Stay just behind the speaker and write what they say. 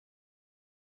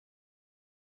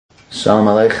Shalom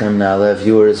Aleichem, Na'aleh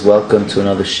viewers, welcome to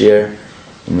another shiur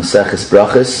in Maseches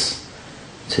Brachos.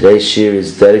 Today's shiur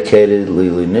is dedicated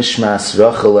Lilu Nishmas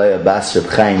Rachalei Abbas Reb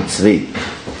Chaim Tzvi.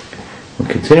 We're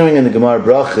continuing in the Gemara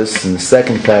Brachot in the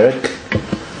second parak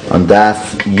on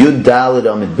Daf Yud Daled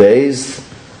Amud Beis,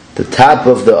 the top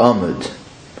of the Amud.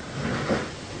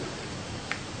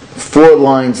 4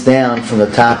 lines down from the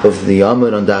top of the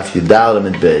Amud on Daf Yud Daled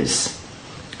Amud Beis.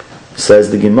 Says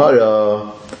the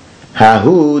Gemara,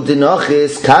 Hahu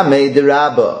dinochis kamei de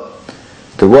Rabba.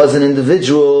 There was an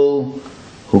individual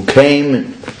who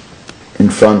came in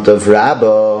front of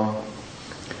Rabba.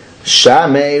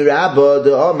 Shamei Rabba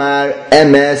de Omar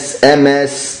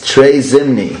emes trei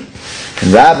zimni.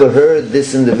 And Rabba heard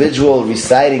this individual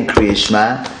reciting Kriya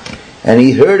Shema, and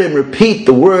he heard him repeat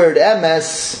the word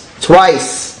emes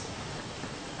twice.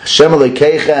 Hashem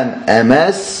Elokeichem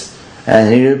emes,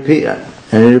 and he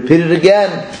repeated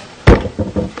again.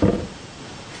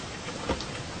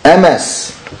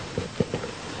 Emes.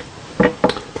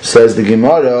 Says the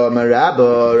Gemara,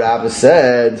 Rabba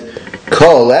said,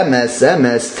 Kol emes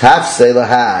tafsei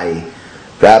lahai.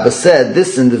 Rabba said,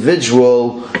 this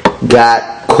individual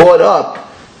got caught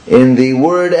up in the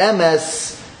word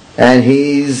emes, and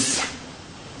he's,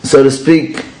 so to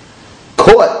speak,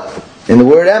 caught in the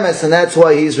word emes, and that's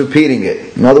why he's repeating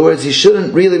it. In other words, he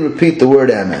shouldn't really repeat the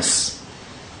word emes.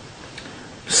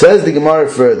 Says the Gemara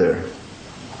further,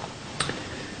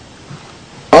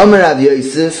 Omer Rabbi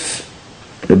Yosef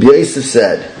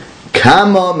said,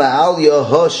 Kama ma'al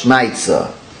yohosh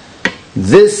maitza.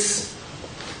 This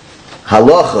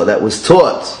halacha that was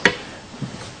taught,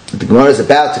 the Gemara is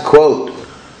about to quote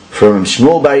from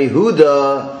Shmuel Bar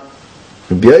Yehuda.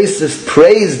 Rabbi Yosef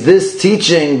praised this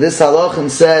teaching, this halacha,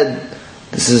 and said,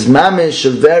 this is mamish, a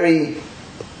very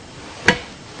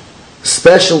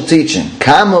special teaching.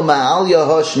 Kama ma'al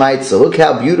yohosh maitza. Look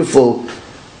how beautiful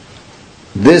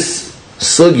this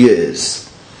sugya is.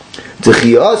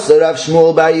 T'chiyasa Rav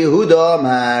Shmuel Bar Yehuda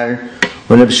Amar.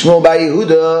 When Rav Shmuel Bar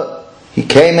Yehuda, he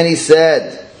came and he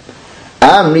said,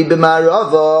 Amri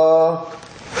b'marava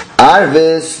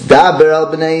arvis daber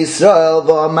al b'nei Yisrael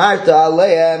v'amarta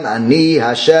aleim ani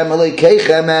Hashem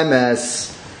Elokeichem emes.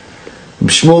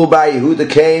 Rav Shmuel Bar Yehuda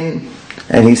came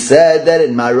and he said that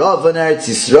in Marava in Eretz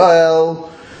Yisrael,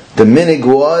 the minig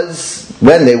was,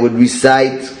 when they would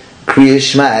recite Kriya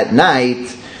Shema at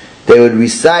night, they would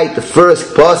recite the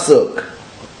first pasuk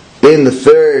in the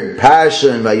third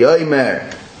parsha in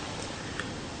Vayomer,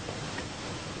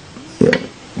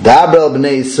 Daber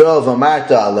b'nei Yisrael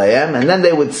v'amarta aleim, and then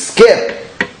they would skip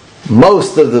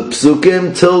most of the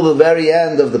psukim till the very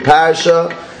end of the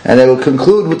parsha, and they would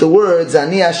conclude with the words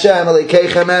Ani Hashem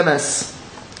Elokeichem emes.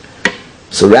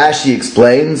 So Rashi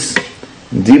explains,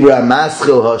 Dibra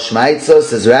Maschil Hoshmaitza,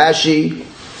 says Rashi,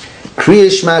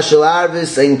 Kriya Shema shel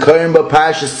Arvis ein korim ba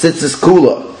parsha Tzitzit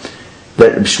kula.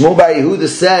 But Shmuel Bar Yehuda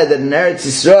said that in Eretz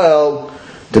Yisrael,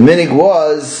 the minig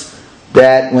was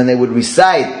that when they would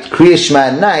recite Kriya Shema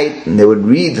at night, and they would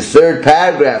read the third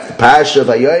paragraph, the parsha of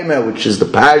Vayomer, which is the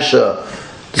parsha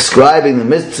describing the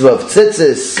mitzvah of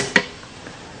tzitzis,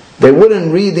 they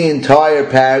wouldn't read the entire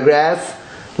paragraph,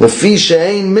 Lefi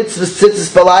she'ein mitzvah tzitzis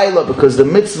balayla, because the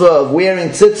mitzvah of wearing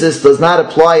tzitzis does not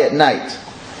apply at night.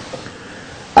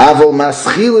 Avol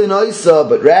maschilin oisa,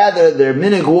 but rather their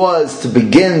minig was to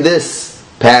begin this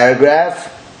paragraph.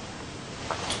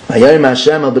 Vayayim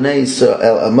Hashem al b'nei Yisrael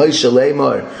el Moshe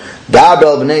leimor daber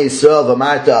al b'nei Yisrael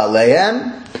v'amarta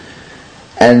aleihem,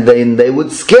 and then they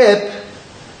would skip.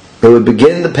 They would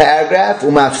begin the paragraph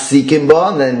umafsikim ba,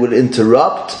 and then would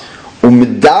interrupt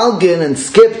umidalgin and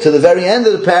skip to the very end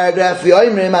of the paragraph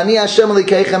v'yoimrim ani Hashem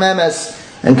Elokeichem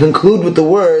emes, and conclude with the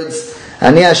words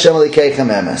ani Hashem Elokeichem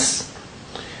emes.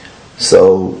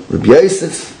 So Rabbi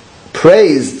Yosef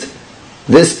praised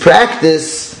this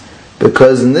practice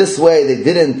because in this way they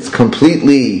didn't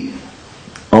completely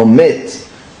omit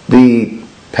the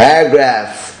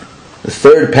paragraph, the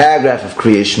third paragraph of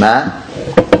Kriya Shema,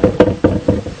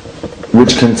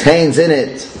 which contains in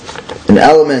it an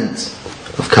element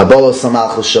of Kabbalah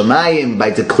Samalchus Shamayim by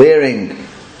declaring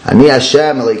Ani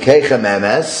Hashem Elokeichem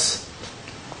emes,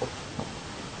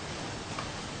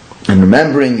 and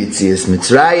remembering Yitzias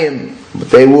Mitzrayim, but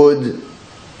they would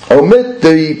omit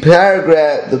the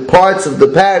paragraph, the parts of the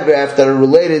paragraph that are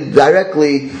related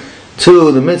directly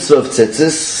to the mitzvah of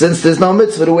tzitzis, since there's no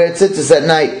mitzvah to wear tzitzis at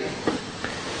night.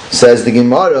 Says the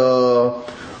Gemara,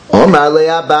 Omar le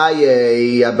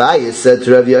Abaye said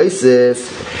to Rav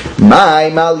Yosef, My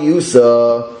mal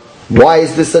yusa, why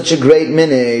is this such a great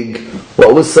minig?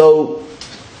 What was so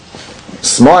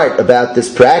smart about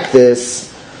this practice?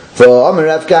 For Omar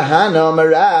Rav Kahana, Omar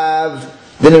Rav,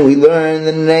 Then we learn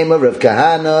the name of Rav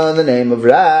Kahana and the name of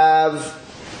Rav.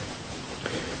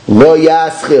 Lo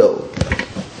Yaschil,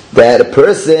 that a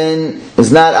person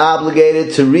is not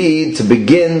obligated to read, to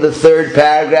begin the third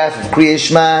paragraph of Kriya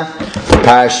Shema,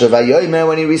 Parsha Vayomer,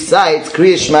 when he recites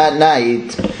Kriya Shema at night,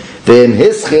 V'im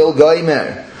Hischil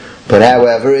Goymer. But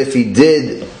however, if he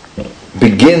did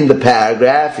begin the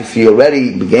paragraph, if he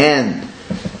already began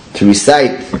to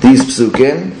recite these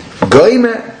psukim,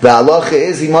 Goymer, the halacha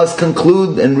is he must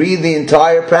conclude and read the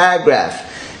entire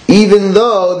paragraph, even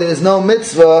though there is no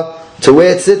mitzvah to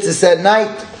wear tzitzis at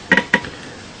night.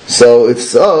 So, if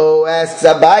so, asks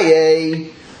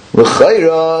Abaye,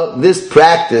 L'chayra, this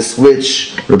practice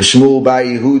which Reb Shmuel Bar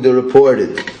Yehuda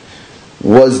reported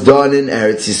was done in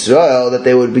Eretz Yisrael, that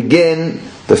they would begin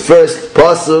the first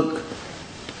pasuk,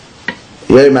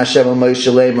 Yerim Hashem al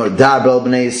Moshe Lemor, Daber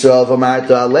b'nei Yisrael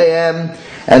v'amarta aleim,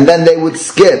 and then they would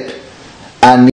skip